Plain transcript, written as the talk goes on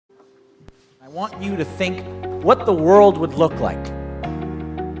I want you to think what the world would look like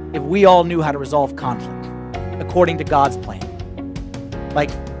if we all knew how to resolve conflict according to God's plan.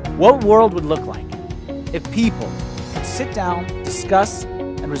 Like, what world would look like if people could sit down, discuss,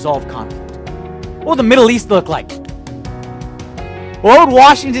 and resolve conflict? What would the Middle East look like? What would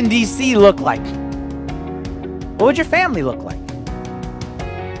Washington, D.C. look like? What would your family look like?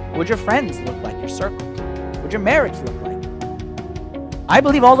 What would your friends look like, your circle? What would your marriage look like? I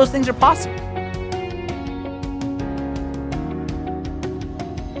believe all those things are possible.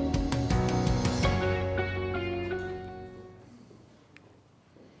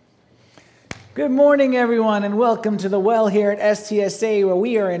 Good morning, everyone, and welcome to The Well here at STSA, where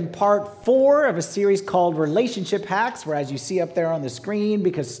we are in part 4 of a series called Relationship Hacks, where, as you see up there on the screen,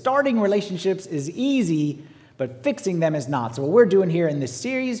 because starting relationships is easy, but fixing them is not. So what we're doing here in this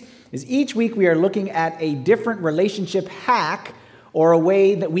series is each week we are looking at a different relationship hack or a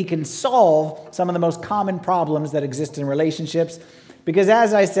way that we can solve some of the most common problems that exist in relationships. Because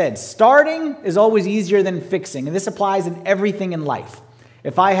as I said, starting is always easier than fixing, and this applies in everything in life.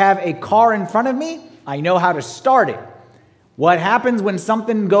 If I have a car in front of me, I know how to start it. What happens when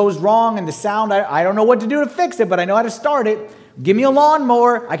something goes wrong and the sound, I don't know what to do to fix it, but I know how to start it. Give me a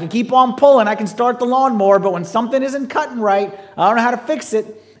lawnmower, I can keep on pulling, I can start the lawnmower, but when something isn't cutting right, I don't know how to fix it,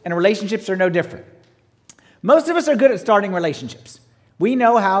 and relationships are no different. Most of us are good at starting relationships. We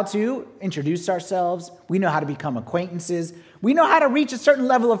know how to introduce ourselves, we know how to become acquaintances, we know how to reach a certain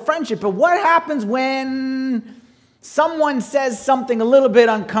level of friendship, but what happens when someone says something a little bit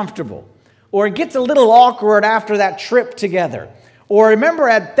uncomfortable, or it gets a little awkward after that trip together? Or remember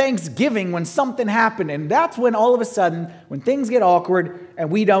at Thanksgiving when something happened, and that's when all of a sudden, when things get awkward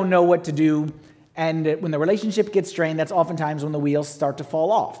and we don't know what to do, and when the relationship gets strained, that's oftentimes when the wheels start to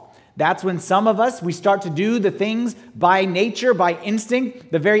fall off. That's when some of us, we start to do the things by nature, by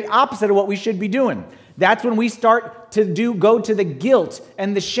instinct, the very opposite of what we should be doing. That's when we start to go to the guilt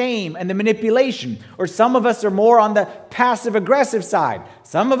and the shame and the manipulation. Or some of us are more on the passive-aggressive side.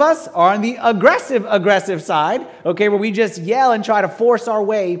 Some of us are on the aggressive side, okay, where we just yell and try to force our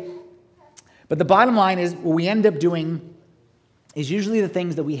way. But the bottom line is what we end up doing is usually the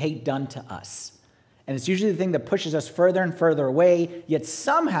things that we hate done to us. And it's usually the thing that pushes us further and further away, yet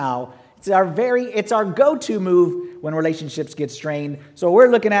somehow it's our go-to move when relationships get strained. So what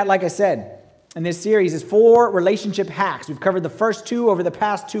we're looking at, like I said, in this series is 4 relationship hacks. We've covered the first 2 over the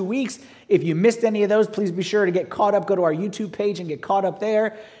past 2 weeks. If you missed any of those, please be sure to get caught up. Go to our YouTube page and get caught up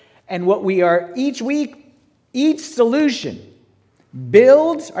there. And what we are each week, each solution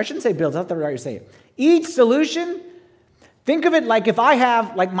builds, I shouldn't say builds, that's not the right way to say it. Each solution, think of it like if I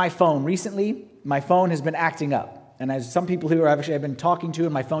have, like my phone. Recently, my phone has been acting up. And as some people who I've been talking to,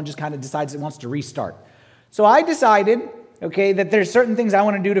 and my phone just kind of decides it wants to restart. So I decided, okay, that there's certain things I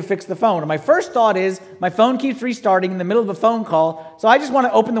want to do to fix the phone. And my first thought is, my phone keeps restarting in the middle of a phone call, so I just want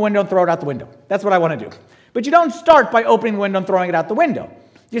to open the window and throw it out the window. That's what I want to do. But you don't start by opening the window and throwing it out the window.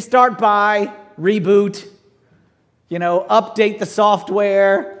 You start by reboot, update the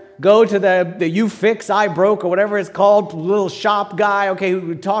software, go to the you fix, I broke, or whatever it's called, little shop guy, okay,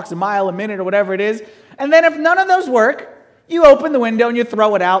 who talks a mile a minute or whatever it is. And then if none of those work, you open the window and you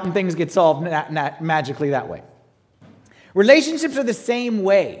throw it out and things get solved magically that way. Relationships are the same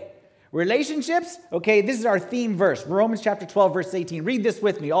way. Relationships, okay, this is our theme verse, Romans chapter 12, verse 18. Read this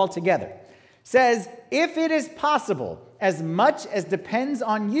with me all together. Says, if it is possible, as much as depends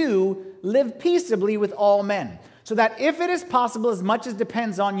on you, live peaceably with all men. So that if it is possible, as much as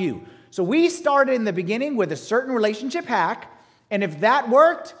depends on you. So we started in the beginning with a certain relationship hack, and if that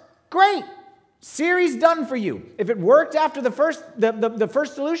worked, great. Series done for you. If it worked after the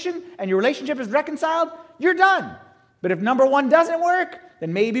first solution and your relationship is reconciled, you're done. But if number 1 doesn't work,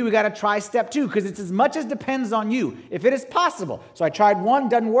 then maybe we got to try step 2, because it's as much as depends on you. If it is possible. So I tried 1,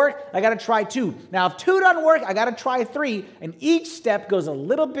 doesn't work, I got to try 2. Now if 2 doesn't work, I got to try 3, and each step goes a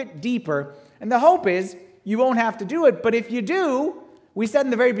little bit deeper. And the hope is you won't have to do it. But if you do, we said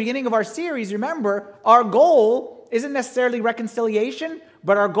in the very beginning of our series, remember, our goal isn't necessarily reconciliation,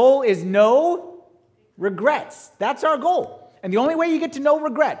 but our goal is no regrets. That's our goal. And the only way you get to no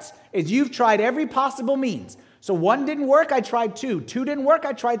regrets is you've tried every possible means. So 1 didn't work, I tried 2. 2 didn't work,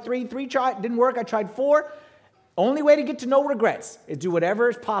 I tried 3. 3 didn't work, I tried 4. Only way to get to no regrets is do whatever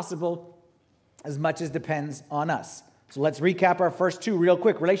is possible as much as depends on us. So let's recap our first 2 real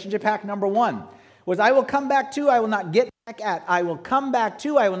quick. Relationship hack number 1 was I will come back to, I will not get back at. I will come back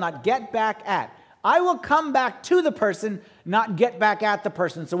to, I will not get back at. I will come back to the person, not get back at the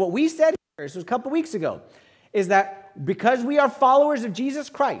person. So what we said here, this was a couple weeks ago, is that because we are followers of Jesus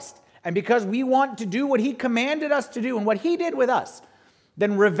Christ, and because we want to do what he commanded us to do and what he did with us,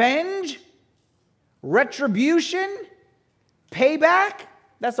 then revenge retribution, payback,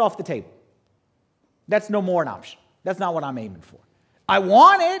 that's off the table. That's no more an option. That's not what I'm aiming for. I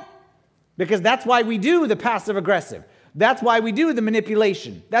want it because that's why we do the passive aggressive. That's why we do the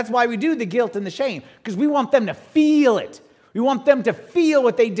manipulation. That's why we do the guilt and the shame, because we want them to feel it. We want them to feel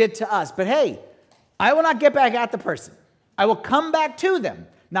what they did to us. But hey, I will not get back at the person. I will come back to them,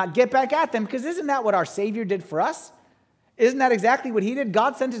 not get back at them, because isn't that what our Savior did for us? Isn't that exactly what he did?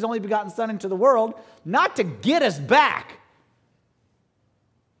 God sent his only begotten Son into the world, not to get us back,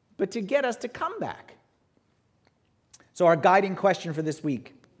 but to get us to come back. So our guiding question for this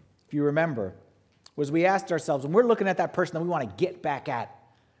week, if you remember, was we asked ourselves, when we're looking at that person that we want to get back at,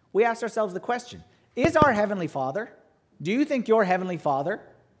 we asked ourselves the question, is our Heavenly Father, do you think your Heavenly Father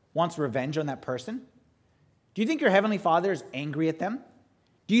wants revenge on that person? Do you think your Heavenly Father is angry at them?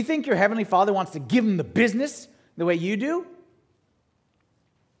 Do you think your Heavenly Father wants to give them the business the way you do?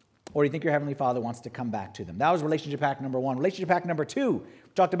 Or do you think your Heavenly Father wants to come back to them? That was relationship hack number 1. Relationship hack number 2, we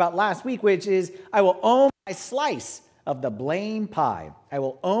talked about last week, which is I will own my slice of the blame pie. I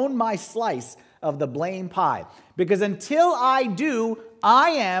will own my slice of the blame pie. Because until I do, I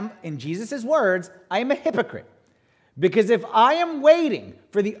am, in Jesus' words, I am a hypocrite. Because if I am waiting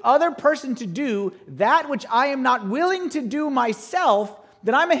for the other person to do that which I am not willing to do myself,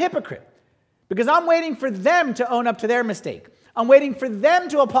 then I'm a hypocrite. Because I'm waiting for them to own up to their mistake. I'm waiting for them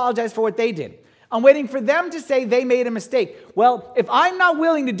to apologize for what they did. I'm waiting for them to say they made a mistake. Well, if I'm not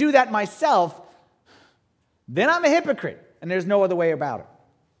willing to do that myself, then I'm a hypocrite, and there's no other way about it.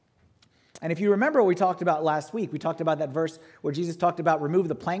 And if you remember what we talked about last week, we talked about that verse where Jesus talked about remove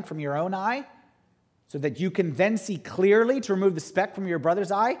the plank from your own eye so that you can then see clearly, to remove the speck from your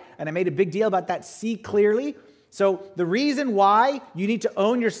brother's eye. And I made a big deal about that, see clearly. So the reason why you need to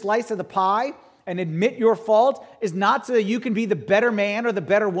own your slice of the pie and admit your fault is not so that you can be the better man or the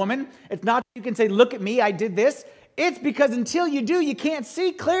better woman. It's not so you can say, look at me, I did this. It's because until you do, you can't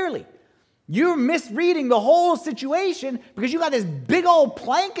see clearly. You're misreading the whole situation because you got this big old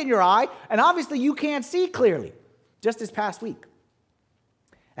plank in your eye, and obviously you can't see clearly. Just this past week,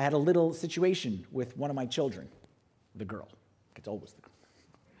 I had a little situation with one of my children, the girl. It's always the girl.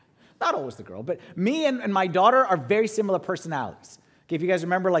 Not always the girl, but me and my daughter are very similar personalities. Okay, if you guys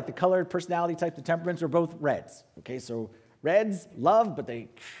remember, like the colored personality type, the temperaments are both reds. Okay, so reds love, but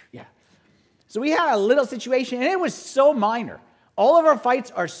yeah. So we had a little situation, and it was so minor. All of our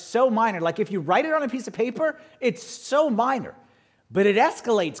fights are so minor. Like if you write it on a piece of paper, it's so minor. But it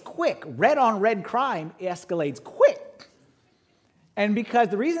escalates quick. Red on red crime escalates quick. And because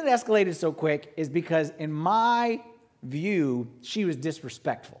the reason it escalated so quick is because in my view, she was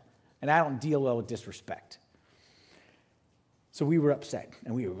disrespectful. And I don't deal well with disrespect. So we were upset.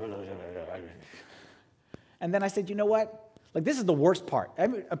 And then I said, you know what? Like this is the worst part.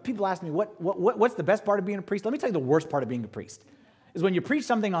 People ask me, what's the best part of being a priest? Let me tell you the worst part of being a priest. Is when you preach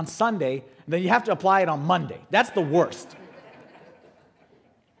something on Sunday, and then you have to apply it on Monday. That's the worst.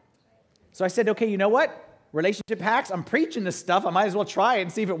 So I said, okay, you know what? Relationship hacks, I'm preaching this stuff. I might as well try it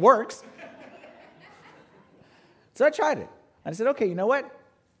and see if it works. So I tried it. I said, okay, you know what?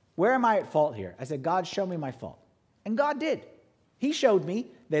 Where am I at fault here? I said, God, show me my fault. And God did. He showed me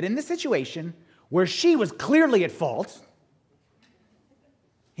that in the situation where she was clearly at fault,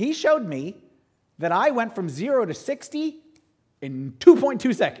 he showed me that I went from 0 to 60 in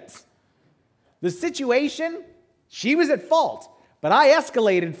 2.2 seconds. The situation, she was at fault, but I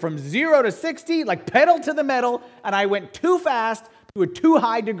escalated from 0 to 60, like pedal to the metal, and I went too fast to a too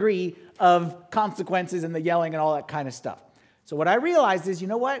high degree of consequences and the yelling and all that kind of stuff. So what I realized is, you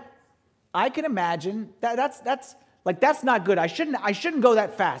know what? I can imagine that's not good. I shouldn't go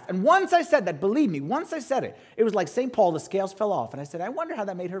that fast. And once I said that, believe me, once I said it, it was like St. Paul, the scales fell off. And I said, I wonder how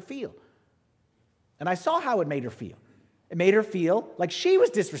that made her feel. And I saw how it made her feel. It made her feel like she was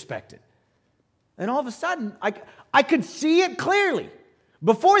disrespected. And all of a sudden, I could see it clearly.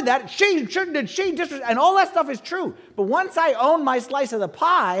 Before that, she disrespected, and all that stuff is true. But once I owned my slice of the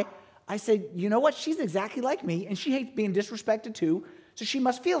pie, I said, you know what? She's exactly like me, and she hates being disrespected too, so she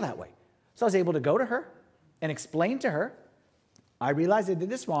must feel that way. So I was able to go to her and explain to her, I realized I did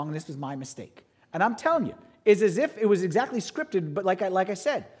this wrong, and this was my mistake. And I'm telling you, it's as if it was exactly scripted, but like I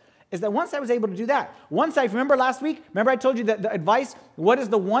said, is that once I was able to do that, remember last week, remember I told you that the advice, what is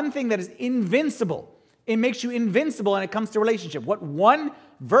the one thing that is invincible? It makes you invincible when it comes to relationship. What one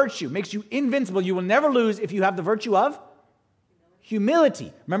virtue makes you invincible, you will never lose if you have the virtue of?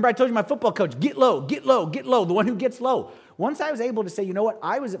 Humility. Remember I told you my football coach, get low, get low, get low, the one who gets low. Once I was able to say, you know what,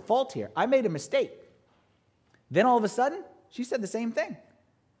 I was at fault here. I made a mistake. Then all of a sudden, she said the same thing.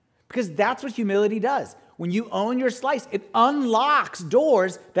 Because that's what humility does. when you own your slice, it unlocks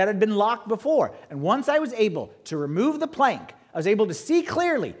doors that had been locked before. And once I was able to remove the plank, I was able to see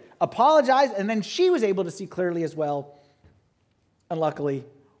clearly, apologize, and then she was able to see clearly as well. And luckily,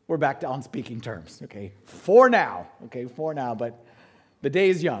 we're back to on speaking terms, okay? For now, but the day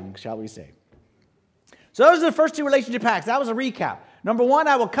is young, shall we say. So those are the first two relationship hacks. That was a recap. Number one,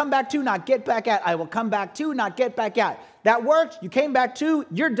 I will come back to, not get back at. I will come back to, not get back at. That worked. You came back to.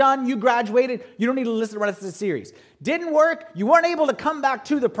 You're done. You graduated. You don't need to listen to the rest of the series. Didn't work. You weren't able to come back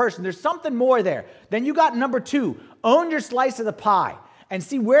to the person. There's something more there. Then you got number two. Own your slice of the pie and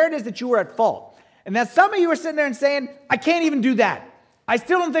see where it is that you were at fault. And then some of you are sitting there and saying, I can't even do that. I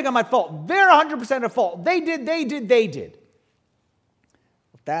still don't think I'm at fault. They're 100% at fault. They did.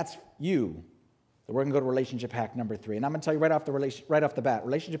 If that's you, then we're going to go to relationship hack number 3. And I'm going to tell you right off the bat,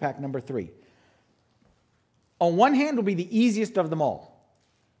 relationship hack number 3. On one hand will be the easiest of them all.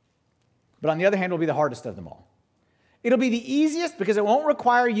 But on the other hand will be the hardest of them all. It'll be the easiest because it won't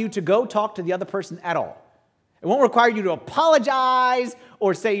require you to go talk to the other person at all. It won't require you to apologize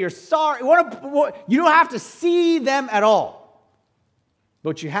or say you're sorry. You don't have to see them at all. But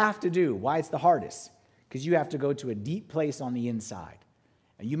what you have to do, why it's the hardest, because you have to go to a deep place on the inside.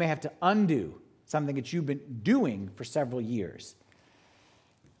 And you may have to undo something that you've been doing for several years.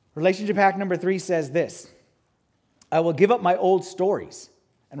 Relationship hack number 3 says this: I will give up my old stories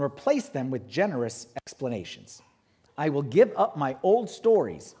and replace them with generous explanations. I will give up my old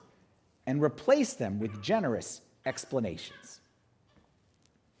stories and replace them with generous explanations.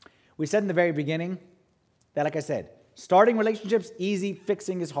 We said in the very beginning that, like I said, starting relationships, easy,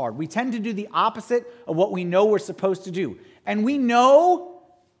 fixing is hard. We tend to do the opposite of what we know we're supposed to do. And we know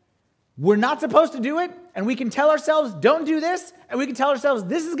we're not supposed to do it, and we can tell ourselves, don't do this, and we can tell ourselves,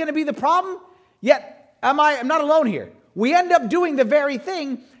 this is going to be the problem, yet I'm not alone here. We end up doing the very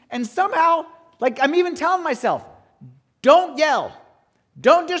thing, and somehow, like I'm even telling myself, don't yell,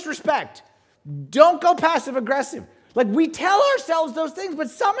 don't disrespect, don't go passive aggressive. Like we tell ourselves those things, but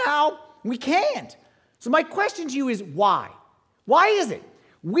somehow we can't. So my question to you is why? Why is it?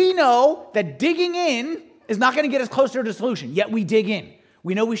 We know that digging in is not going to get us closer to the solution, yet we dig in.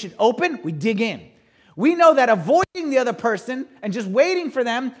 We know we should open, we dig in. We know that avoiding the other person and just waiting for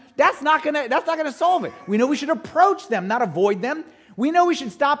them, that's not gonna solve it. We know we should approach them, not avoid them. We know we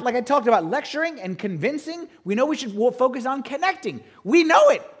should stop, like I talked about, lecturing and convincing. We know we should focus on connecting. We know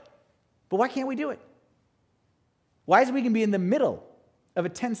it. But why can't we do it? Why is it we can be in the middle of a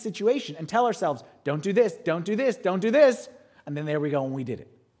tense situation and tell ourselves, don't do this, don't do this, don't do this, and then there we go and we did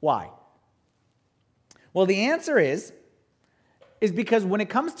it? Why? Well, the answer is because when it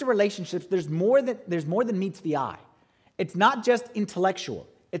comes to relationships, there's more than meets the eye. It's not just intellectual,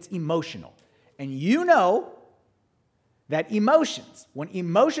 it's emotional. And you know that emotions, when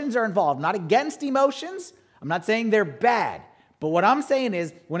emotions are involved, not against emotions, I'm not saying they're bad, but what I'm saying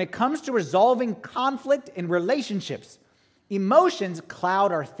is when it comes to resolving conflict in relationships, emotions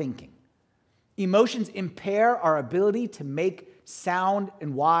cloud our thinking. Emotions impair our ability to make sound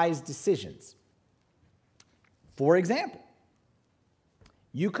and wise decisions. For example,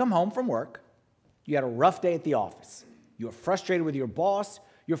 you come home from work, you had a rough day at the office. You're frustrated with your boss,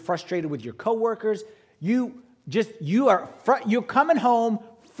 you're frustrated with your coworkers, you're coming home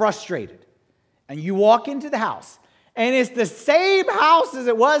frustrated. And you walk into the house, and it's the same house as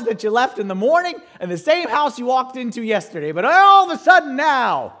it was that you left in the morning, and the same house you walked into yesterday. But all of a sudden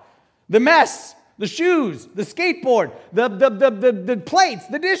now, the mess, the shoes, the skateboard, the plates,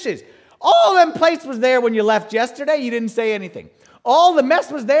 the dishes, all them plates was there when you left yesterday, you didn't say anything. All the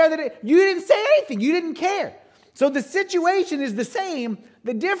mess was there you didn't say anything. You didn't care. So the situation is the same.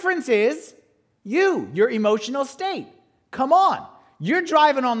 The difference is your emotional state. Come on. You're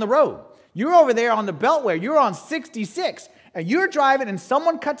driving on the road. You're over there on the Beltway. You're on 66. And you're driving and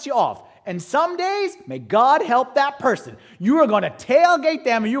someone cuts you off. And some days, may God help that person. You are going to tailgate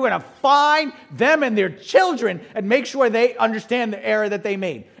them and you're going to find them and their children and make sure they understand the error that they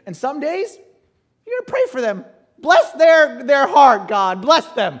made. And some days, you're going to pray for them. Bless their heart, God. Bless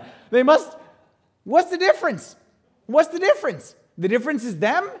them. What's the difference? What's the difference? The difference is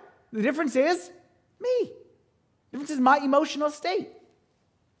them. The difference is me. The difference is my emotional state.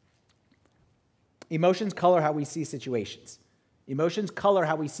 Emotions color how we see situations. Emotions color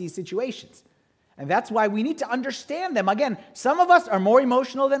how we see situations. And that's why we need to understand them. Again, some of us are more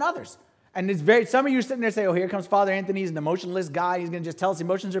emotional than others. And some of you are sitting there saying, oh, here comes Father Anthony. He's an emotionless guy. He's going to just tell us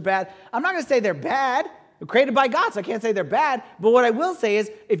emotions are bad. I'm not going to say they're bad. They're created by God, so I can't say they're bad. But what I will say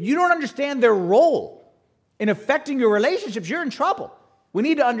is, if you don't understand their role in affecting your relationships, you're in trouble. We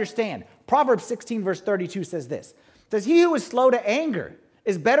need to understand. Proverbs 16, verse 32 says this. It says, he who is slow to anger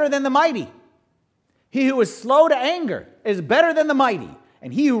is better than the mighty. He who is slow to anger is better than the mighty,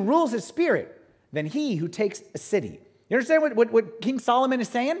 and he who rules his spirit than he who takes a city. You understand what King Solomon is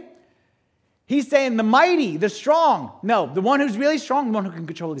saying? He's saying the mighty, the strong. No, the one who's really strong, the one who can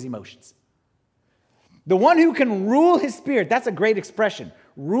control his emotions. The one who can rule his spirit, that's a great expression.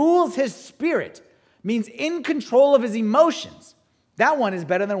 Rules his spirit means in control of his emotions. That one is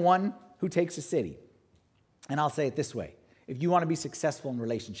better than one who takes a city. And I'll say it this way. If you want to be successful in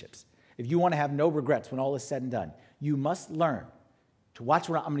relationships, if you want to have no regrets when all is said and done, you must learn to watch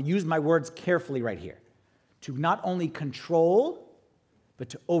what I'm going to use my words carefully right here. To not only control, but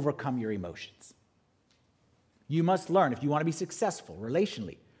to overcome your emotions. You must learn, if you want to be successful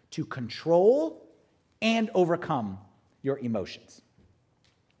relationally, to control and overcome your emotions.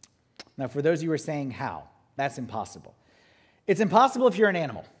 Now, for those of you who are saying how, that's impossible. It's impossible if you're an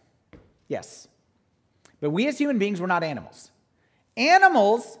animal. Yes. But we as human beings, we're not animals.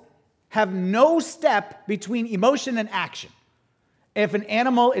 Animals have no step between emotion and action. If an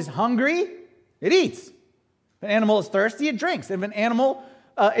animal is hungry, it eats. If an animal is thirsty, it drinks. If an animal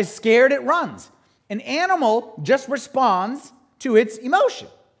is scared, it runs. An animal just responds to its emotion.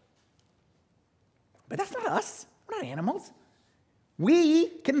 But that's not us. We're not animals. We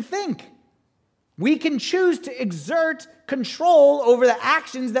can think. We can choose to exert control over the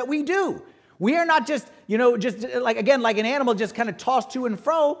actions that we do. We are not just like an animal just kind of tossed to and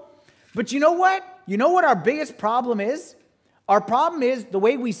fro. But you know what? You know what our biggest problem is? Our problem is the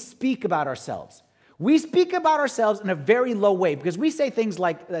way we speak about ourselves. We speak about ourselves in a very low way because we say things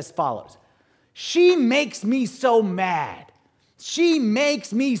like as follows. She makes me so mad. She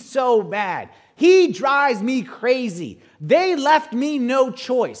makes me so mad. He drives me crazy. They left me no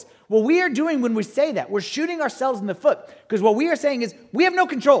choice. What we are doing when we say that, we're shooting ourselves in the foot because what we are saying is we have no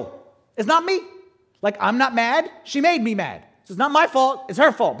control. It's not me. Like, I'm not mad. She made me mad. So it's not my fault. It's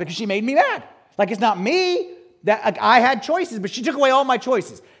her fault because she made me mad. Like, it's not me that like, I had choices, but she took away all my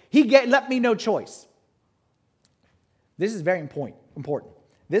choices. Left me no choice. This is very important.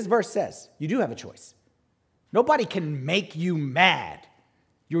 This verse says you do have a choice. Nobody can make you mad.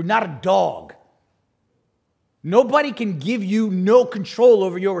 You're not a dog. Nobody can give you no control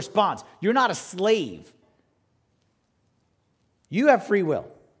over your response. You're not a slave. You have free will.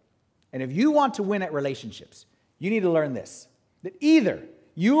 And if you want to win at relationships, you need to learn this. That either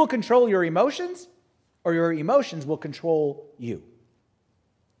you will control your emotions or your emotions will control you.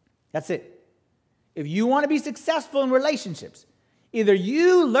 That's it. If you want to be successful in relationships, either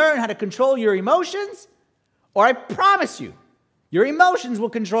you learn how to control your emotions or I promise you, your emotions will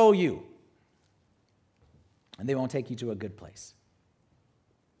control you. And they won't take you to a good place.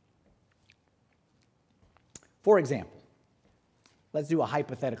 For example, let's do a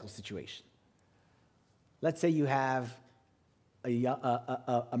hypothetical situation. Let's say you have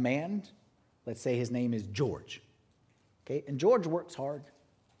a man, let's say his name is George. Okay, and George works hard.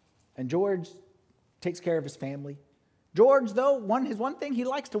 And George takes care of his family. George, though, his one thing, he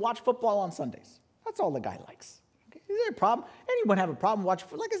likes to watch football on Sundays. That's all the guy likes. Okay? Is there a problem? Anyone have a problem watching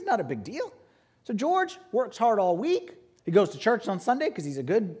football? Like, it's not a big deal. So George works hard all week. He goes to church on Sunday because he's a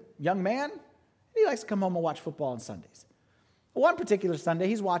good young man. He likes to come home and watch football on Sundays. One particular Sunday,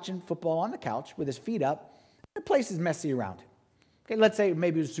 he's watching football on the couch with his feet up. The place is messy around him. Okay, let's say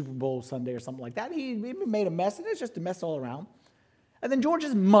maybe it was Super Bowl Sunday or something like that. He made a mess, and it's just a mess all around. And then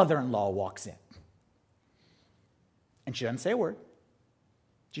George's mother-in-law walks in. And she doesn't say a word.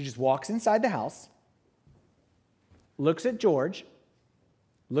 She just walks inside the house, looks at George,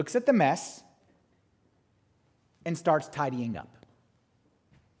 looks at the mess, and starts tidying up.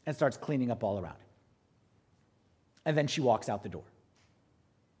 And starts cleaning up all around him. And then she walks out the door.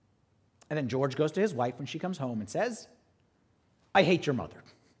 And then George goes to his wife when she comes home and says, I hate your mother.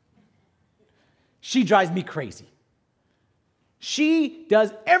 She drives me crazy. She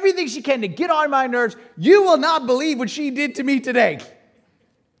does everything she can to get on my nerves. You will not believe what she did to me today.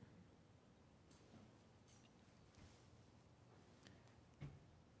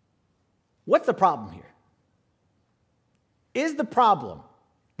 What's the problem here? Is the problem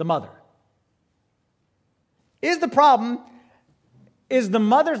the mother? Is the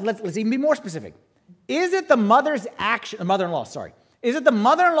mother's, let's even be more specific. Is it the mother's action, the mother-in-law, sorry. Is it the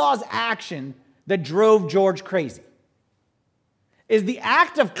mother-in-law's action that drove George crazy? Is the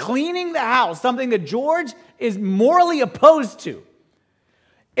act of cleaning the house something that George is morally opposed to?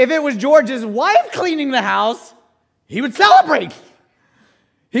 If it was George's wife cleaning the house, he would celebrate.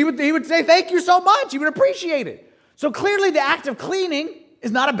 He would say, thank you so much. He would appreciate it. So clearly the act of cleaning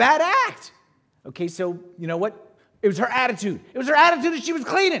is not a bad act. Okay, so you know what? It was her attitude. It was her attitude that she was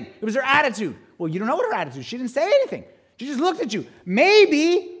cleaning. It was her attitude. Well, you don't know what her attitude is. She didn't say anything. She just looked at you.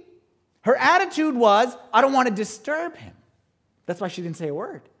 Maybe Her attitude was, I don't want to disturb him. That's why she didn't say a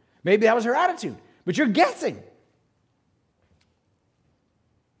word. Maybe that was her attitude, but you're guessing.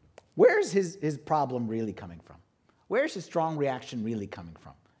 Where's his problem really coming from? Where's his strong reaction really coming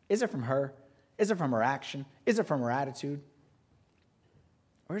from? Is it from her? Is it from her action? Is it from her attitude?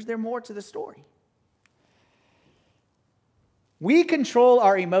 Or is there more to the story? We control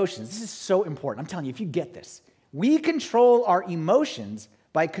our emotions. This is so important. I'm telling you, if you get this, we control our emotions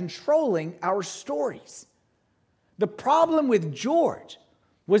by controlling our stories. The problem with George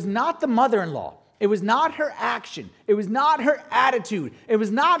was not the mother-in-law. It was not her action. It was not her attitude. It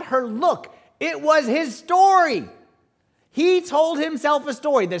was not her look. It was his story. He told himself a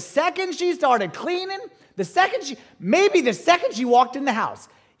story. The second she started cleaning, maybe the second she walked in the house,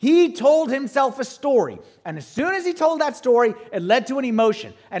 he told himself a story. And as soon as he told that story, it led to an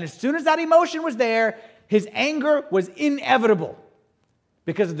emotion. And as soon as that emotion was there, his anger was inevitable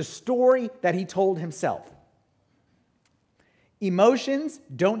because of the story that he told himself. Emotions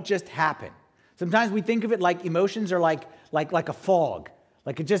don't just happen. Sometimes we think of it like emotions are like a fog.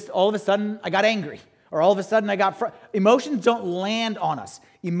 Like it just, all of a sudden, I got angry. Or all of a sudden, I got emotions don't land on us.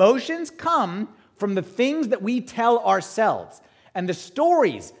 Emotions come from the things that we tell ourselves and the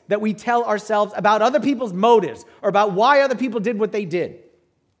stories that we tell ourselves about other people's motives or about why other people did what they did.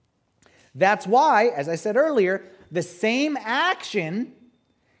 That's why, as I said earlier, the same action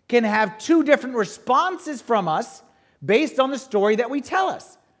can have two different responses from us based on the story that we tell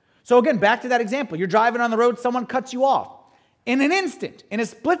us. So again, back to that example. You're driving on the road, someone cuts you off. In an instant, in a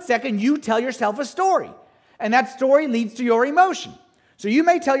split second, you tell yourself a story. And that story leads to your emotion. So you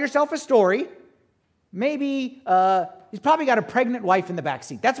may tell yourself a story. Maybe he's probably got a pregnant wife in the back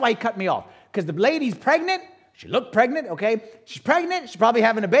seat. That's why he cut me off. Because the lady's pregnant. She looked pregnant, okay? She's pregnant. She's probably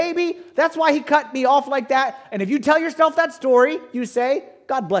having a baby. That's why he cut me off like that. And if you tell yourself that story, you say,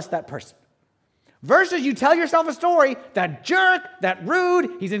 God bless that person. Versus you tell yourself a story, that jerk, that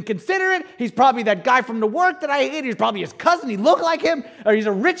rude, he's inconsiderate, he's probably that guy from the work that I hate, he's probably his cousin, he looked like him, or he's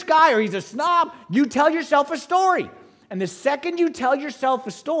a rich guy, or he's a snob. You tell yourself a story. And the second you tell yourself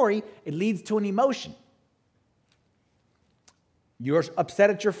a story, it leads to an emotion. You're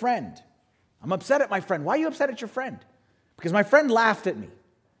upset at your friend. I'm upset at my friend. Why are you upset at your friend? Because my friend laughed at me.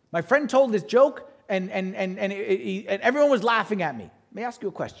 My friend told this joke, and everyone was laughing at me. Let me ask you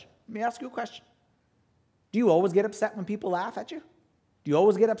a question. Do you always get upset when people laugh at you? Do you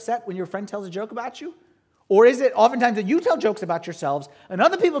always get upset when your friend tells a joke about you? Or is it oftentimes that you tell jokes about yourselves and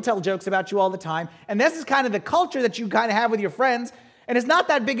other people tell jokes about you all the time, and this is kind of the culture that you kind of have with your friends, and it's not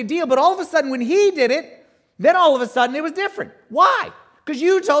that big a deal, but all of a sudden when he did it, then all of a sudden it was different. Why? Because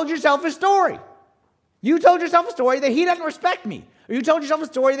you told yourself a story. You told yourself a story that he doesn't respect me. Or you told yourself a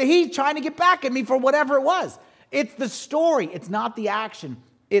story that he's trying to get back at me for whatever it was. It's the story. It's not the action.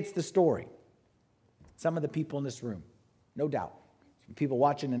 It's the story. Some of the people in this room, no doubt. Some people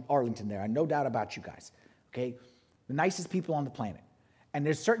watching in Arlington there, I have no doubt about you guys, okay? The nicest people on the planet. And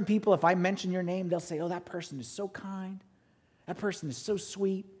there's certain people, if I mention your name, they'll say, oh, that person is so kind. That person is so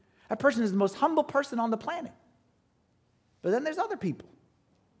sweet. That person is the most humble person on the planet. But then there's other people.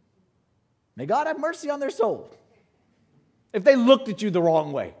 May God have mercy on their soul. If they looked at you the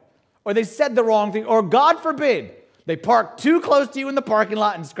wrong way, or they said the wrong thing, or God forbid, they parked too close to you in the parking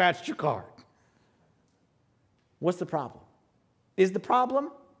lot and scratched your car. What's the problem? Is the problem,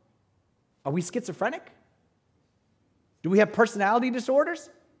 are we schizophrenic? Do we have personality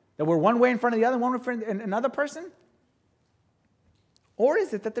disorders? That we're one way in front of the other, one way in front of another person? Or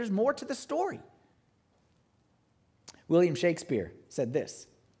is it that there's more to the story? William Shakespeare said this.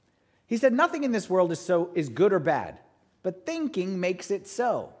 He said, nothing in this world is good or bad, but thinking makes it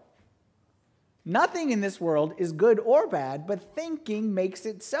so. Nothing in this world is good or bad, but thinking makes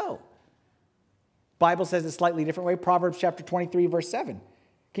it so. Bible says it a slightly different way. Proverbs chapter 23, verse 7.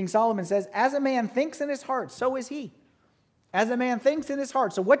 King Solomon says, as a man thinks in his heart, so is he. As a man thinks in his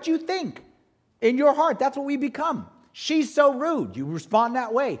heart. So what you think in your heart, that's what we become. She's so rude. You respond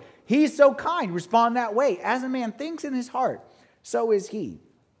that way. He's so kind. Respond that way. As a man thinks in his heart, so is he.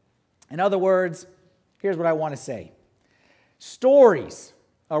 In other words, here's what I want to say. Stories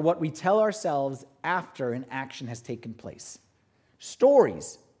are what we tell ourselves after an action has taken place.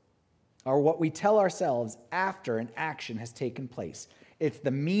 Stories are what we tell ourselves after an action has taken place. It's the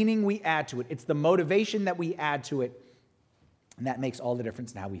meaning we add to it. It's the motivation that we add to it. And that makes all the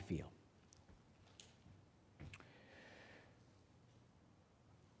difference in how we feel.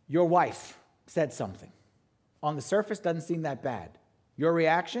 Your wife said something. On the surface, doesn't seem that bad. Your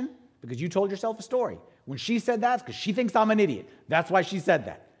reaction? Because you told yourself a story. When she said that, it's because she thinks I'm an idiot. That's why she said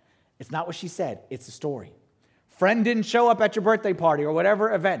that. It's not what she said. It's a story. Friend didn't show up at your birthday party or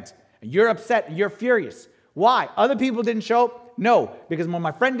whatever event. And you're upset and you're furious. Why? Other people didn't show up? No, because when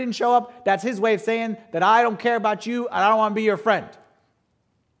my friend didn't show up, that's his way of saying that I don't care about you and I don't want to be your friend.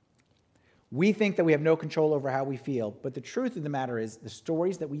 We think that we have no control over how we feel, but the truth of the matter is the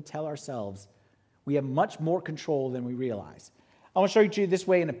stories that we tell ourselves, we have much more control than we realize. I want to show you to you this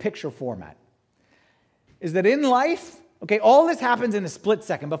way in a picture format. Is that in life, okay, all this happens in a split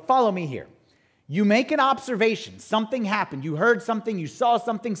second, but follow me here. You make an observation, something happened, you heard something, you saw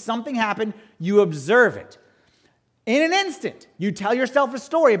something, something happened, you observe it. In an instant, you tell yourself a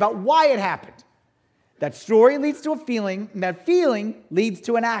story about why it happened. That story leads to a feeling, and that feeling leads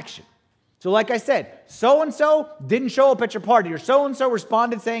to an action. So like I said, so-and-so didn't show up at your party, or so-and-so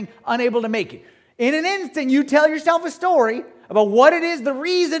responded saying unable to make it. In an instant, you tell yourself a story about what it is, the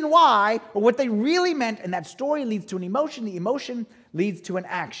reason why, or what they really meant, and that story leads to an emotion. The emotion leads to an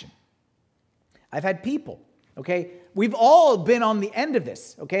action. I've had people, okay? We've all been on the end of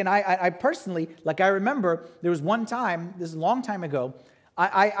this, okay? And I personally, like I remember, there was one time, this is a long time ago,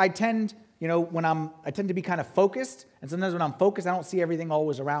 I tend, I tend to be kind of focused, and sometimes when I'm focused, I don't see everything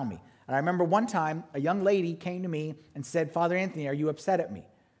always around me. And I remember one time, a young lady came to me and said, Father Anthony, are you upset at me?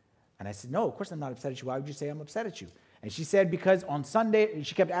 And I said, no, of course I'm not upset at you. Why would you say I'm upset at you? And she said, because on Sunday, and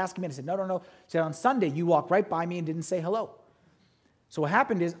she kept asking me, and I said, no. She said, on Sunday, you walked right by me and didn't say hello. So what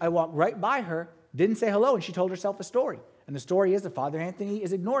happened is I walked right by her, didn't say hello, and she told herself a story. And the story is that Father Anthony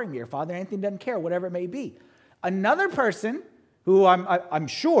is ignoring me, or Father Anthony doesn't care, whatever it may be. Another person, who I'm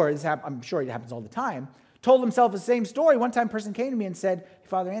sure it happens all the time, told himself the same story. One time a person came to me and said, hey,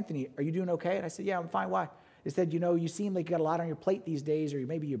 Father Anthony, are you doing okay? And I said, yeah, I'm fine. Why? They said, you seem like you got a lot on your plate these days, or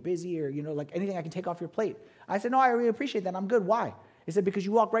maybe you're busy, or, like anything I can take off your plate. I said, no, I really appreciate that. I'm good. Why? They said, because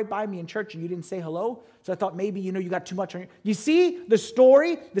you walked right by me in church and you didn't say hello. So I thought maybe, you got too much on your... You see the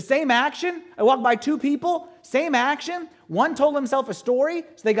story, the same action? I walked by two people, same action. One told himself a story,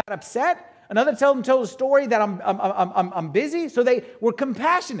 so they got upset. Another told a story that I'm busy, so they were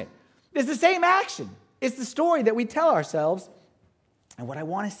compassionate. It's the same action. It's the story that we tell ourselves. And what I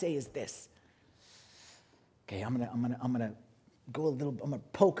want to say is this. Okay, I'm gonna go a little. I'm gonna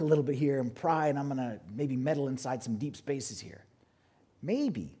poke a little bit here and pry, and I'm gonna maybe meddle inside some deep spaces here.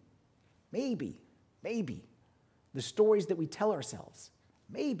 Maybe, the stories that we tell ourselves,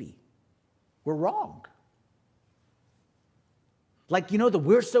 maybe we're wrong. Like the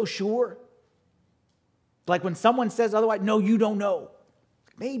we're so sure. Like when someone says otherwise, no, you don't know.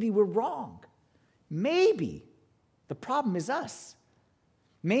 Maybe we're wrong. Maybe the problem is us.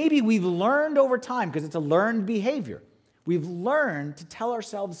 Maybe we've learned over time, because it's a learned behavior. We've learned to tell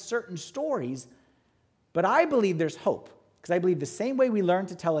ourselves certain stories, but I believe there's hope, because I believe the same way we learn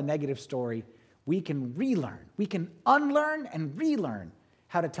to tell a negative story, we can relearn. We can unlearn and relearn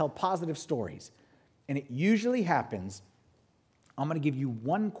how to tell positive stories. And it usually happens. I'm going to give you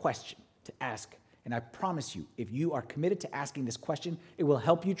one question to ask. And I promise you, if you are committed to asking this question, it will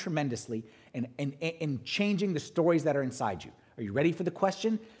help you tremendously in changing the stories that are inside you. Are you ready for the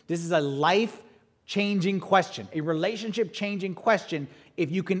question? This is a life-changing question, a relationship-changing question,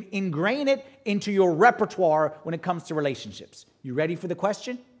 if you can ingrain it into your repertoire when it comes to relationships. You ready for the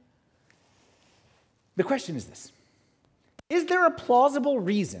question? The question is this. Is there a plausible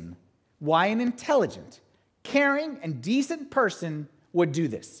reason why an intelligent, caring, and decent person would do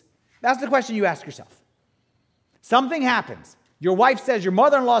this? That's the question you ask yourself. Something happens. Your wife says, your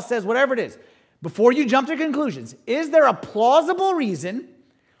mother-in-law says, whatever it is. Before you jump to conclusions, is there a plausible reason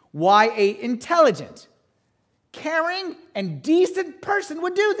why an intelligent, caring, and decent person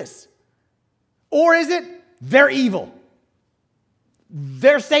would do this? Or is it they're evil?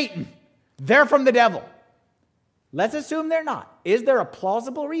 They're Satan. They're from the devil. Let's assume they're not. Is there a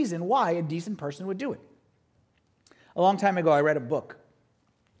plausible reason why a decent person would do it? A long time ago, I read a book.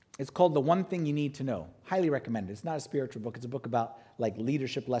 It's called The One Thing You Need to Know. Highly recommended. It's not a spiritual book. It's a book about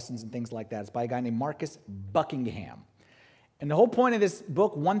leadership lessons and things like that. It's by a guy named Marcus Buckingham. And the whole point of this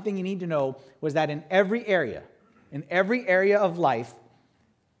book, One Thing You Need to Know, was that in every area of life,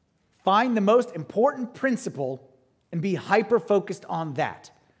 find the most important principle and be hyper-focused on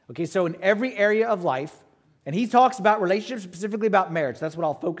that. Okay, so in every area of life, and he talks about relationships, specifically about marriage. That's what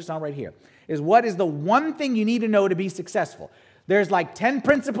I'll focus on right here, is what is the one thing you need to know to be successful. There's 10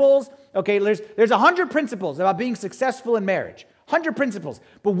 principles. Okay, there's 100 principles about being successful in marriage. 100 principles.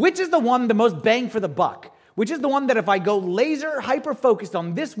 But which is the one the most bang for the buck? Which is the one that if I go laser hyper-focused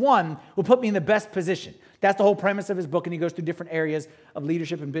on this one will put me in the best position? That's the whole premise of his book, and he goes through different areas of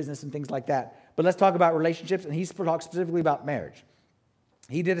leadership and business and things like that. But let's talk about relationships, and he talks specifically about marriage.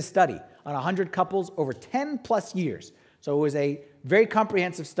 He did a study on 100 couples over 10 plus years. So it was a very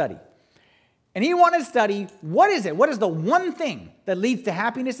comprehensive study. And he wanted to study, what is it? What is the one thing that leads to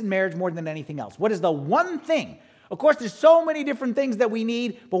happiness in marriage more than anything else? What is the one thing? Of course, there's so many different things that we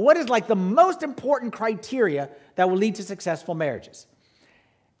need, but what is like the most important criteria that will lead to successful marriages?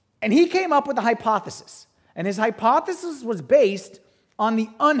 And he came up with a hypothesis. And his hypothesis was based on the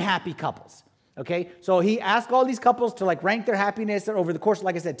unhappy couples. Okay, so he asked all these couples to like rank their happiness over the course of,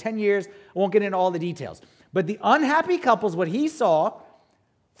 like I said, 10 years. I won't get into all the details. But the unhappy couples, what he saw,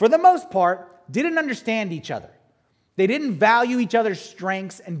 for the most part, didn't understand each other. They didn't value each other's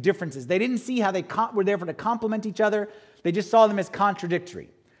strengths and differences. They didn't see how they were there to complement each other. They just saw them as contradictory.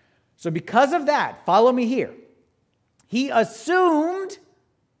 So because of that, follow me here. He assumed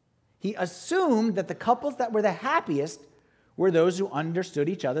that the couples that were the happiest were those who understood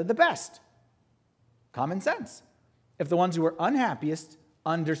each other the best. Common sense. If the ones who were unhappiest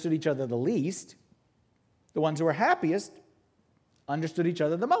understood each other the least, the ones who were happiest understood each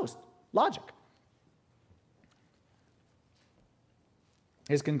other the most. Logic.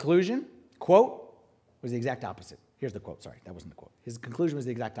 His conclusion, quote, was the exact opposite. Here's the quote. Sorry, that wasn't the quote. His conclusion was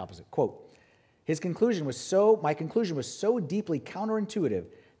the exact opposite. Quote, my conclusion was so deeply counterintuitive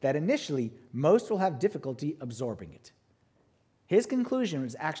that initially most will have difficulty absorbing it. His conclusion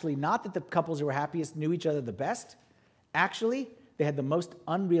was actually not that the couples who were happiest knew each other the best. Actually, they had the most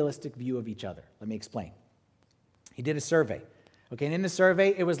unrealistic view of each other. Let me explain. He did a survey. Okay, and in the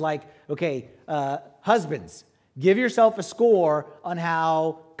survey, it was like, okay, husbands, give yourself a score on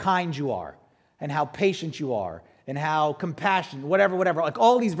how kind you are and how patient you are and how compassionate, whatever, like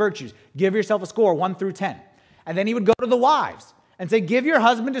all these virtues. Give yourself a score, 1 through 10. And then he would go to the wives and say, give your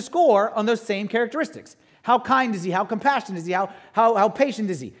husband a score on those same characteristics. How kind is he? How compassionate is he? How patient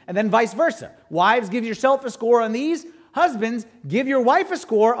is he? And then vice versa. Wives, give yourself a score on these. Husbands, give your wife a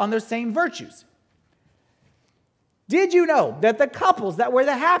score on those same virtues. Did you know that the couples that were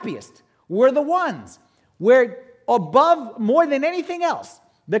the happiest were the ones where above more than anything else,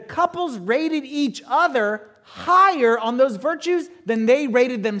 the couples rated each other higher on those virtues than they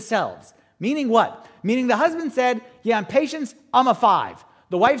rated themselves? Meaning what? Meaning the husband said, yeah, on patience, I'm a 5.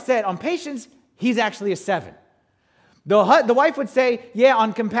 The wife said, on patience, he's actually a 7. The wife would say, yeah,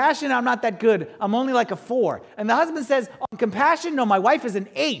 on compassion, I'm not that good. I'm only like a 4. And the husband says, on compassion, no, my wife is an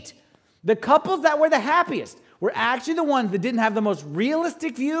 8. The couples that were the happiest were actually the ones that didn't have the most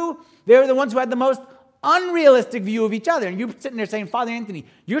realistic view. They were the ones who had the most unrealistic view of each other. And you're sitting there saying, Father Anthony,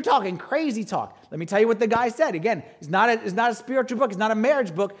 you're talking crazy talk. Let me tell you what the guy said. Again, it's not a spiritual book. It's not a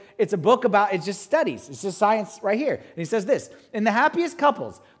marriage book. It's a book about, it's just studies. It's just science right here. And he says this, in the happiest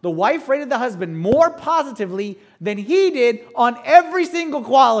couples, the wife rated the husband more positively than he did on every single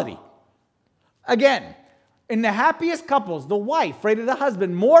quality. Again, in the happiest couples, the wife rated the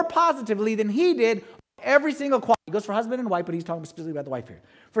husband more positively than he did on every single quality. It goes for husband and wife, but he's talking specifically about the wife here.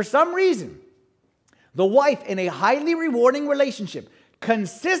 For some reason, the wife in a highly rewarding relationship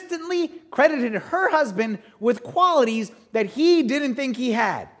consistently credited her husband with qualities that he didn't think he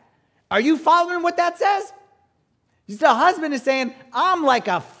had. Are you following what that says? The husband is saying, I'm like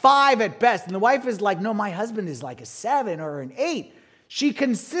a 5 at best. And the wife is like, no, my husband is like a 7 or an 8. She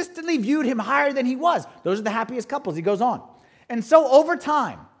consistently viewed him higher than he was. Those are the happiest couples. He goes on. And so over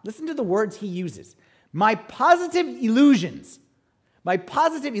time, listen to the words he uses. My positive illusions. I'm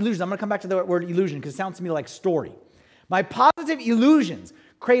going to come back to the word illusion because it sounds to me like story. My positive illusions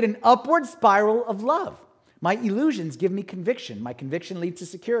create an upward spiral of love. My illusions give me conviction. My conviction leads to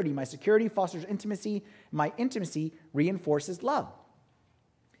security. My security fosters intimacy. My intimacy reinforces love.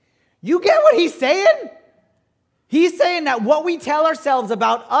 You get what he's saying? He's saying that what we tell ourselves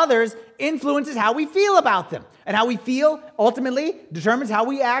about others influences how we feel about them. And how we feel ultimately determines how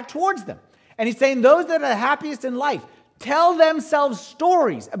we act towards them. And he's saying those that are the happiest in life tell themselves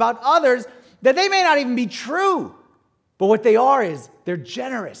stories about others that they may not even be true. But what they are is they're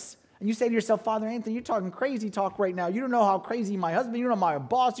generous. And you say to yourself, Father Anthony, you're talking crazy talk right now. You don't know how crazy my husband, you don't know my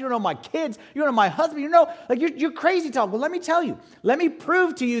boss, you don't know my kids, you don't know my husband, you're crazy talk. Well, let me tell you, let me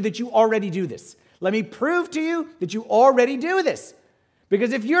prove to you that you already do this. Let me prove to you that you already do this.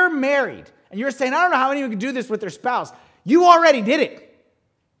 Because if you're married and you're saying, I don't know how anyone can do this with their spouse, you already did it.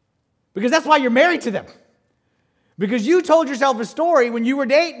 Because that's why you're married to them. Because you told yourself a story when you were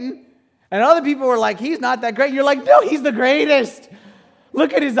dating and other people were like, he's not that great. You're like, no, he's the greatest.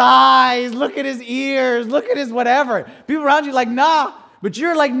 Look at his eyes. Look at his ears. Look at his whatever. People around you are like, nah. But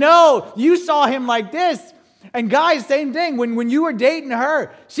you're like, no, you saw him like this. And guys, same thing. When you were dating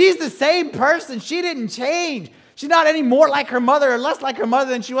her, she's the same person. She didn't change. She's not any more like her mother or less like her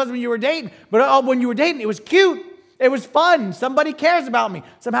mother than she was when you were dating. But when you were dating, it was cute. It was fun. Somebody cares about me.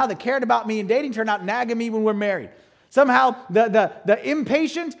 Somehow the cared about me in dating turned out nagging me when we're married. Somehow the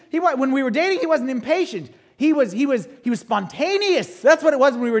impatient, when we were dating, he wasn't impatient. He was spontaneous. That's what it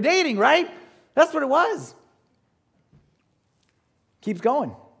was when we were dating, right? That's what it was. Keeps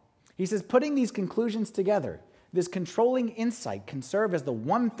going. He says, putting these conclusions together, this controlling insight can serve as the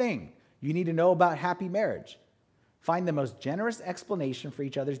one thing you need to know about happy marriage. Find the most generous explanation for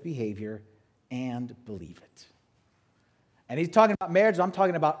each other's behavior and believe it. And he's talking about marriage, so I'm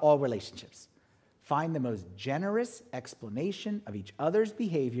talking about all relationships. Find the most generous explanation of each other's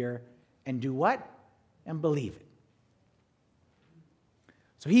behavior and do what? And believe it.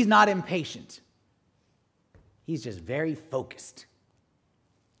 So he's not impatient. He's just very focused.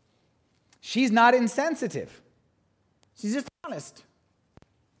 She's not insensitive. She's just honest.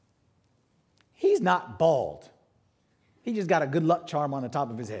 He's not bald. He just got a good luck charm on the top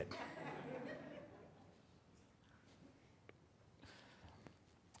of his head.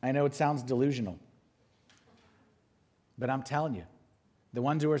 I know it sounds delusional, but I'm telling you, the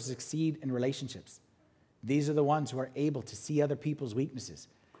ones who are succeed in relationships, these are the ones who are able to see other people's weaknesses,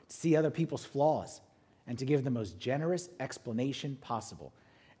 to see other people's flaws, and to give the most generous explanation possible.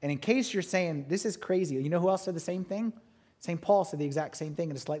 And in case you're saying, this is crazy, you know who else said the same thing? St. Paul said the exact same thing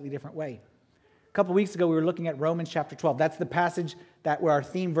in a slightly different way. A couple weeks ago, we were looking at Romans chapter 12. That's the passage where our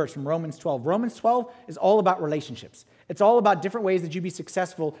theme verse from Romans 12. Romans 12 is all about relationships. It's all about different ways that you be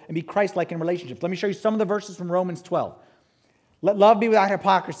successful and be Christ-like in relationships. Let me show you some of the verses from Romans 12. Let love be without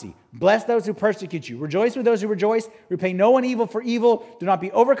hypocrisy. Bless those who persecute you. Rejoice with those who rejoice. Repay no one evil for evil. Do not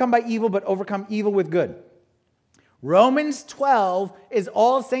be overcome by evil, but overcome evil with good. Romans 12 is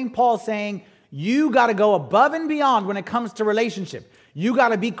all St. Paul saying, you got to go above and beyond when it comes to relationship. You got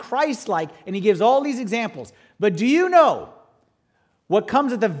to be Christ-like, and he gives all these examples. But do you know what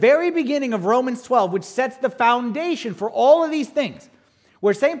comes at the very beginning of Romans 12, which sets the foundation for all of these things?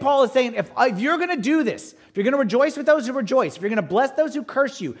 Where St. Paul is saying, if you're going to do this, if you're going to rejoice with those who rejoice, if you're going to bless those who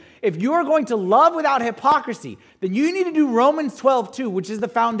curse you, if you are going to love without hypocrisy, then you need to do Romans 12 too, which is the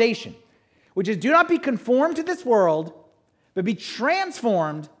foundation, which is do not be conformed to this world, but be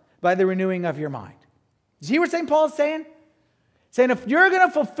transformed by the renewing of your mind. You see what St. Paul is saying? Saying if you're going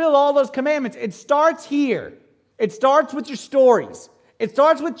to fulfill all those commandments, it starts here. It starts with your stories. It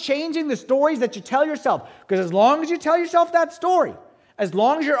starts with changing the stories that you tell yourself. Because as long as you tell yourself that story, as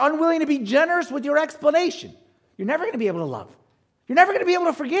long as you're unwilling to be generous with your explanation, you're never going to be able to love. You're never going to be able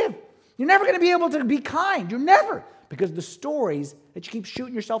to forgive. You're never going to be able to be kind. You're never. Because the stories that you keep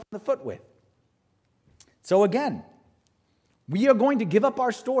shooting yourself in the foot with. So again, we are going to give up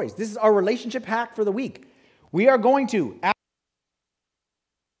our stories. This is our relationship hack for the week. We are going to...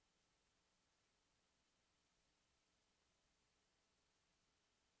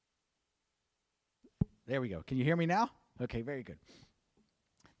 There we go. Can you hear me now? Okay, very good.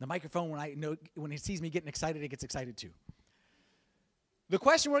 The microphone, when it sees me getting excited, it gets excited too. The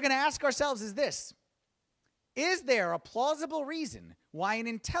question we're going to ask ourselves is this. Is there a plausible reason why an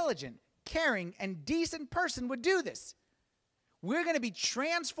intelligent, caring, and decent person would do this? We're going to be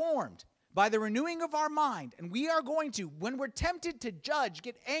transformed by the renewing of our mind, and we are going to, when we're tempted to judge,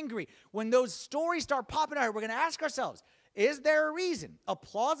 get angry, when those stories start popping out, we're going to ask ourselves, is there a reason, a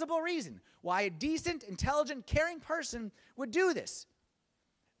plausible reason, why a decent, intelligent, caring person would do this?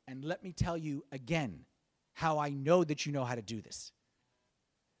 And let me tell you again how I know that you know how to do this.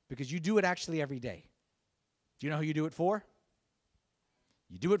 Because you do it actually every day. Do you know who you do it for?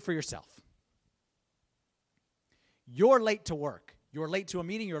 You do it for yourself. You're late to work. You're late to a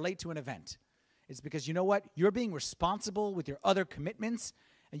meeting. You're late to an event. It's because you know what? You're being responsible with your other commitments,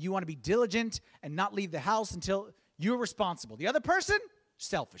 and you want to be diligent and not leave the house until you're responsible. The other person,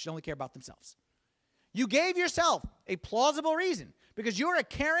 selfish. They only care about themselves. You gave yourself a plausible reason because you're a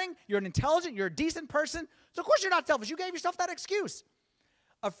caring, you're an intelligent, you're a decent person. So of course you're not selfish. You gave yourself that excuse.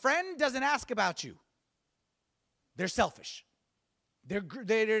 A friend doesn't ask about you. They're selfish.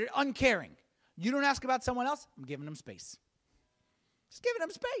 They're uncaring. You don't ask about someone else, I'm giving them space. Just giving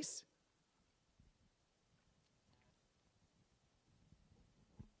them space.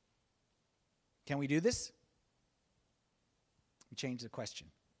 Can we do this? We change the question.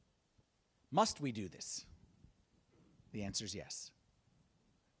 Must we do this? The answer is yes.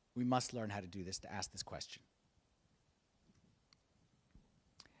 We must learn how to do this, to ask this question.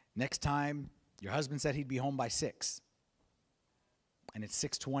 Next time, your husband said he'd be home by 6. And it's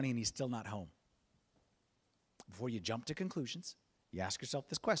 6:20 and he's still not home. Before you jump to conclusions, you ask yourself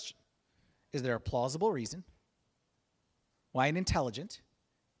this question. Is there a plausible reason why an intelligent,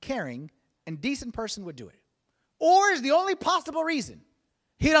 caring, and decent person would do it? Or is the only possible reason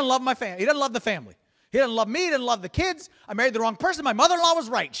he doesn't love my family, he doesn't love the family, he doesn't love me, he doesn't love the kids, I married the wrong person, my mother-in-law was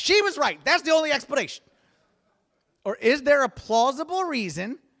right, she was right. That's the only explanation. Or is there a plausible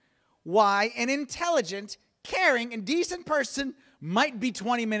reason why an intelligent, caring, and decent person might be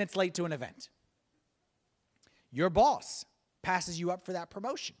 20 minutes late to an event? Your boss passes you up for that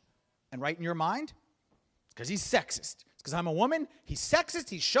promotion. And right in your mind, it's because he's sexist. It's because I'm a woman, he's sexist,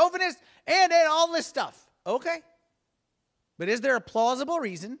 he's chauvinist, and all this stuff. Okay. But is there a plausible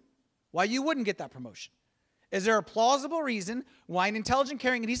reason why you wouldn't get that promotion? Is there a plausible reason why an intelligent,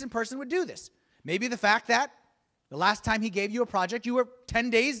 caring, and decent person would do this? Maybe the fact that the last time he gave you a project, you were 10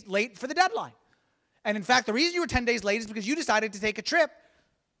 days late for the deadline. And in fact, the reason you were 10 days late is because you decided to take a trip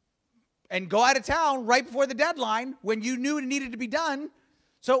and go out of town right before the deadline when you knew it needed to be done.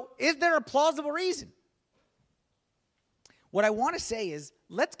 So is there a plausible reason? What I want to say is,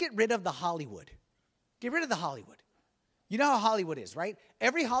 let's get rid of the Hollywood. Get rid of the Hollywood. You know how Hollywood is, right?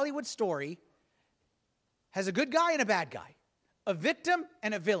 Every Hollywood story has a good guy and a bad guy, a victim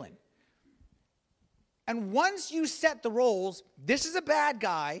and a villain. And once you set the roles, this is a bad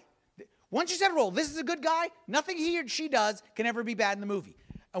guy. Once you set a role, this is a good guy, nothing he or she does can ever be bad in the movie.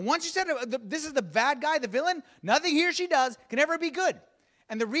 And once you set this is the bad guy, the villain, nothing he or she does can ever be good.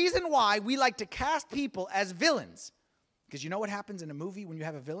 And the reason why we like to cast people as villains, because you know what happens in a movie when you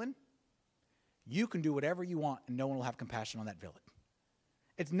have a villain? You can do whatever you want and no one will have compassion on that villain.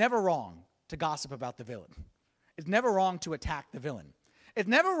 It's never wrong to gossip about the villain. It's never wrong to attack the villain. It's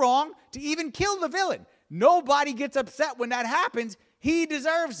never wrong to even kill the villain. Nobody gets upset when that happens. He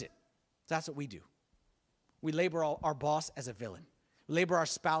deserves it. So that's what we do. We label our boss as a villain. We label our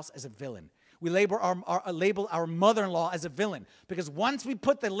spouse as a villain. We label our mother-in-law as a villain. Because once we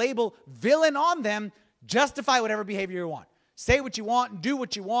put the label villain on them, justify whatever behavior you want. Say what you want, do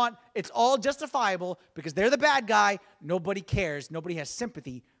what you want. It's all justifiable because they're the bad guy. Nobody cares. Nobody has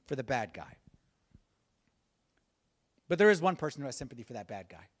sympathy for the bad guy. But there is one person who has sympathy for that bad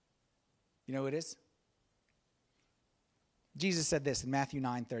guy. You know who it is? Jesus said this in Matthew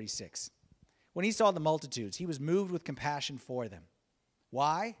 9:36. When he saw the multitudes, he was moved with compassion for them.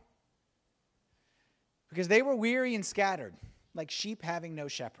 Why? Because they were weary and scattered, like sheep having no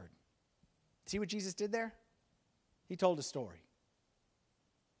shepherd. See what Jesus did there? He told a story.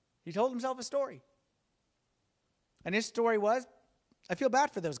 He told himself a story. And his story was, I feel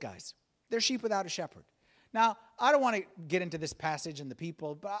bad for those guys. They're sheep without a shepherd. Now, I don't want to get into this passage and the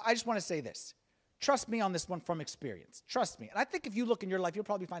people, but I just want to say this. Trust me on this one from experience. Trust me. And I think if you look in your life, you'll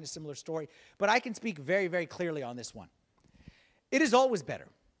probably find a similar story, but I can speak very, very clearly on this one. It is always better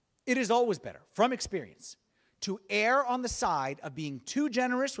from experience to err on the side of being too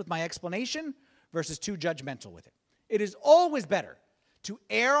generous with my explanation versus too judgmental with it. It is always better to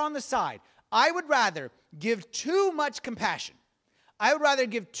err on the side. I would rather give too much compassion. I would rather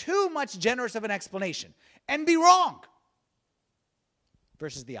give too much generous of an explanation and be wrong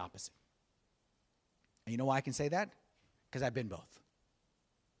versus the opposite. And you know why I can say that? Because I've been both.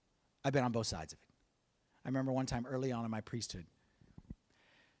 I've been on both sides of it. I remember one time early on in my priesthood,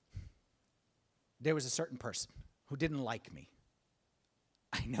 there was a certain person who didn't like me.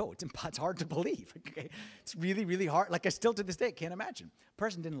 I know, it's hard to believe. Okay? It's really, really hard. Like I still to this day can't imagine. A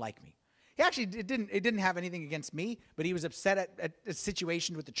person didn't like me. He actually it didn't have anything against me, but he was upset at a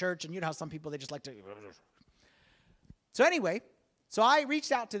situation with the church, and you know how some people, they just like to. So anyway, so I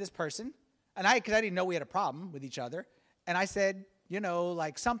reached out to this person, and because I didn't know we had a problem with each other, and I said, you know,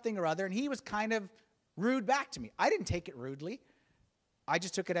 like something or other, and he was kind of rude back to me. I didn't take it rudely. I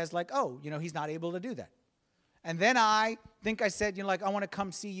just took it as like, oh, you know, he's not able to do that. And then I think I said, you know, like, I want to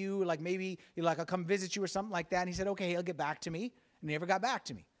come see you, like maybe, you know, like I'll come visit you or something like that. And he said, okay, he'll get back to me. And he never got back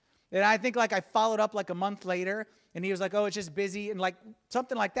to me. And I think like I followed up like a month later, and he was like, oh, it's just busy, and like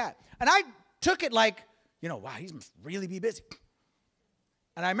something like that. And I took it like, you know, wow, he must really be busy.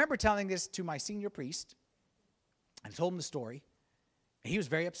 And I remember telling this to my senior priest, and I told him the story, and he was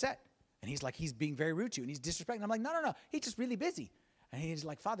very upset. And he's like, he's being very rude to you, and he's disrespecting. I'm like, no, he's just really busy. And he's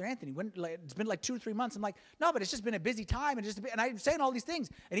like, Father Anthony, it's been like 2 or 3 months. I'm like, no, but it's just been a busy time. And I'm saying all these things.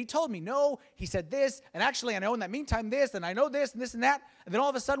 And he told me, no, he said this. And actually, I know in that meantime this, and I know this and this and that. And then all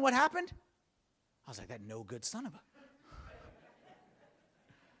of a sudden, what happened? I was like, that no good son of a.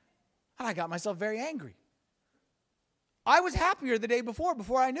 And I got myself very angry. I was happier the day before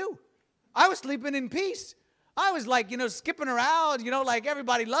I knew. I was sleeping in peace. I was like, you know, skipping around, you know, like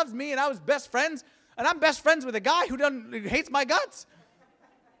everybody loves me. And I was best friends. And I'm best friends with a guy who hates my guts.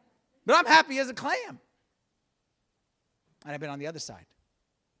 But I'm happy as a clam. And I've been on the other side.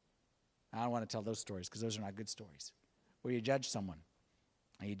 I don't want to tell those stories because those are not good stories. Where you judge someone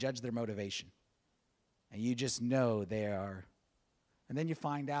and you judge their motivation. And you just know they are. And then you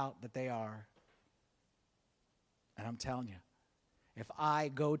find out that they are. And I'm telling you, if I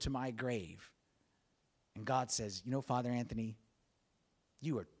go to my grave And God says, you know, Father Anthony,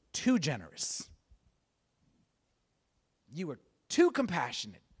 you are too generous. You were too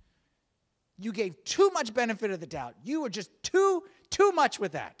compassionate. You gave too much benefit of the doubt. You were just too much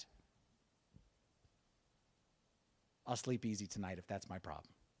with that. I'll sleep easy tonight if that's my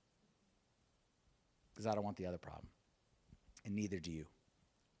problem. Because I don't want the other problem. And neither do you.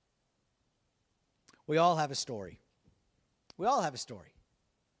 We all have a story. We all have a story.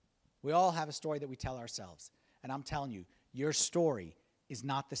 We all have a story that we tell ourselves. And I'm telling you, your story is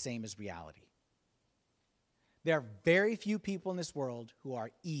not the same as reality. There are very few people in this world who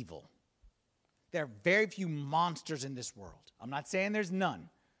are evil. There are very few monsters in this world. I'm not saying there's none,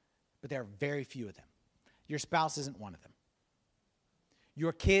 but there are very few of them. Your spouse isn't one of them.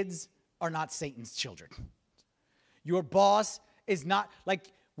 Your kids are not Satan's children. Your boss is not,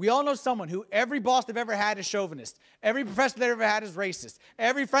 like, we all know someone who every boss they've ever had is chauvinist. Every professor they've ever had is racist.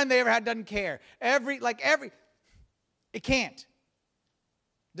 Every friend they ever had doesn't care. It can't.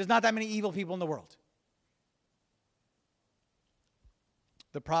 There's not that many evil people in the world.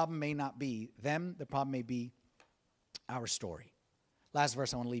 The problem may not be them. The problem may be our story. Last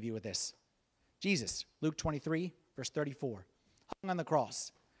verse, I want to leave you with this. Jesus, Luke 23, verse 34, hung on the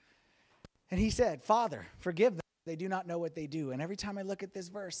cross. And he said, Father, forgive them. They do not know what they do. And every time I look at this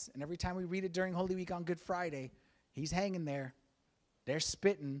verse, and every time we read it during Holy Week on Good Friday, he's hanging there. They're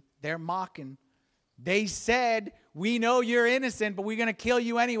spitting. They're mocking. They said, we know you're innocent, but we're going to kill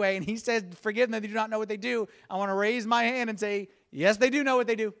you anyway. And he said, forgive them. They do not know what they do. I want to raise my hand and say, yes, they do know what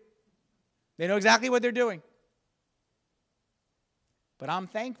they do. They know exactly what they're doing. But I'm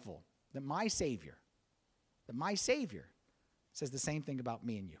thankful that my Savior says the same thing about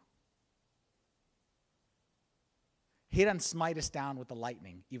me and you. He doesn't smite us down with the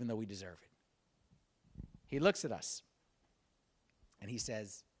lightning, even though we deserve it. He looks at us, and he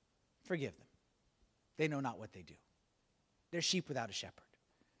says, forgive them. They know not what they do. They're sheep without a shepherd.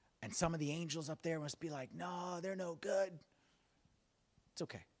 And some of the angels up there must be like, no, they're no good. It's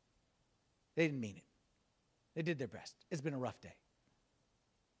okay. They didn't mean it. They did their best. It's been a rough day.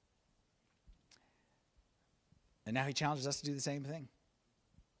 And now he challenges us to do the same thing.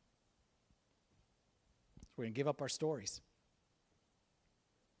 We're going to give up our stories.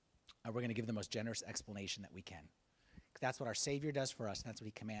 And we're going to give the most generous explanation that we can. Because that's what our Savior does for us, and that's what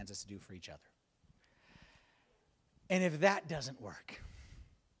he commands us to do for each other. And if that doesn't work,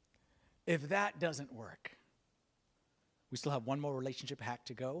 we still have one more relationship hack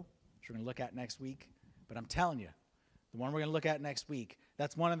to go, which we're going to look at next week. But I'm telling you, the one we're going to look at next week,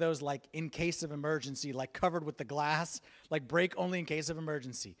 that's one of those, like, in case of emergency, like covered with the glass, like break only in case of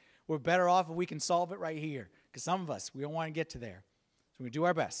emergency. We're better off if we can solve it right here. Because some of us, we don't want to get to there. So we're going to do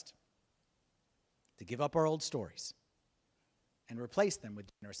our best to give up our old stories and replace them with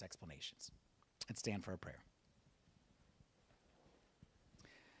generous explanations. And stand for a prayer.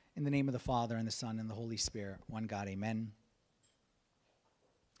 In the name of the Father, and the Son, and the Holy Spirit, one God, amen.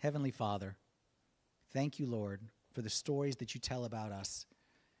 Heavenly Father, thank you, Lord, for the stories that you tell about us.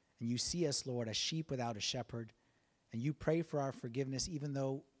 And you see us, Lord, as sheep without a shepherd. And you pray for our forgiveness, even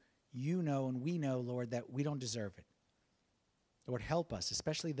though you know and we know, Lord, that we don't deserve it. Lord, help us,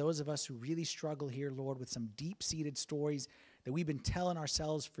 especially those of us who really struggle here, Lord, with some deep-seated stories that we've been telling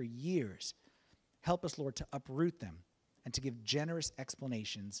ourselves for years. Help us, Lord, to uproot them and to give generous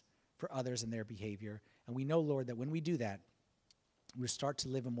explanations for others and their behavior. And we know, Lord, that when we do that, we'll start to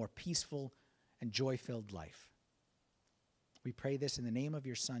live a more peaceful and joy-filled life. We pray this in the name of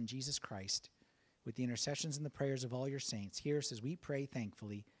your Son, Jesus Christ, with the intercessions and the prayers of all your saints. Hear us as we pray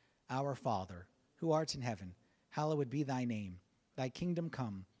thankfully, Our Father, who art in heaven, hallowed be thy name. Thy kingdom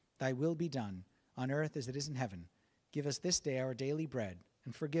come, thy will be done, on earth as it is in heaven. Give us this day our daily bread,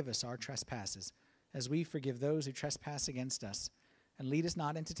 and forgive us our trespasses, as we forgive those who trespass against us. And lead us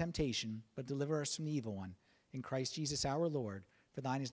not into temptation, but deliver us from the evil one. In Christ Jesus our Lord, for thine is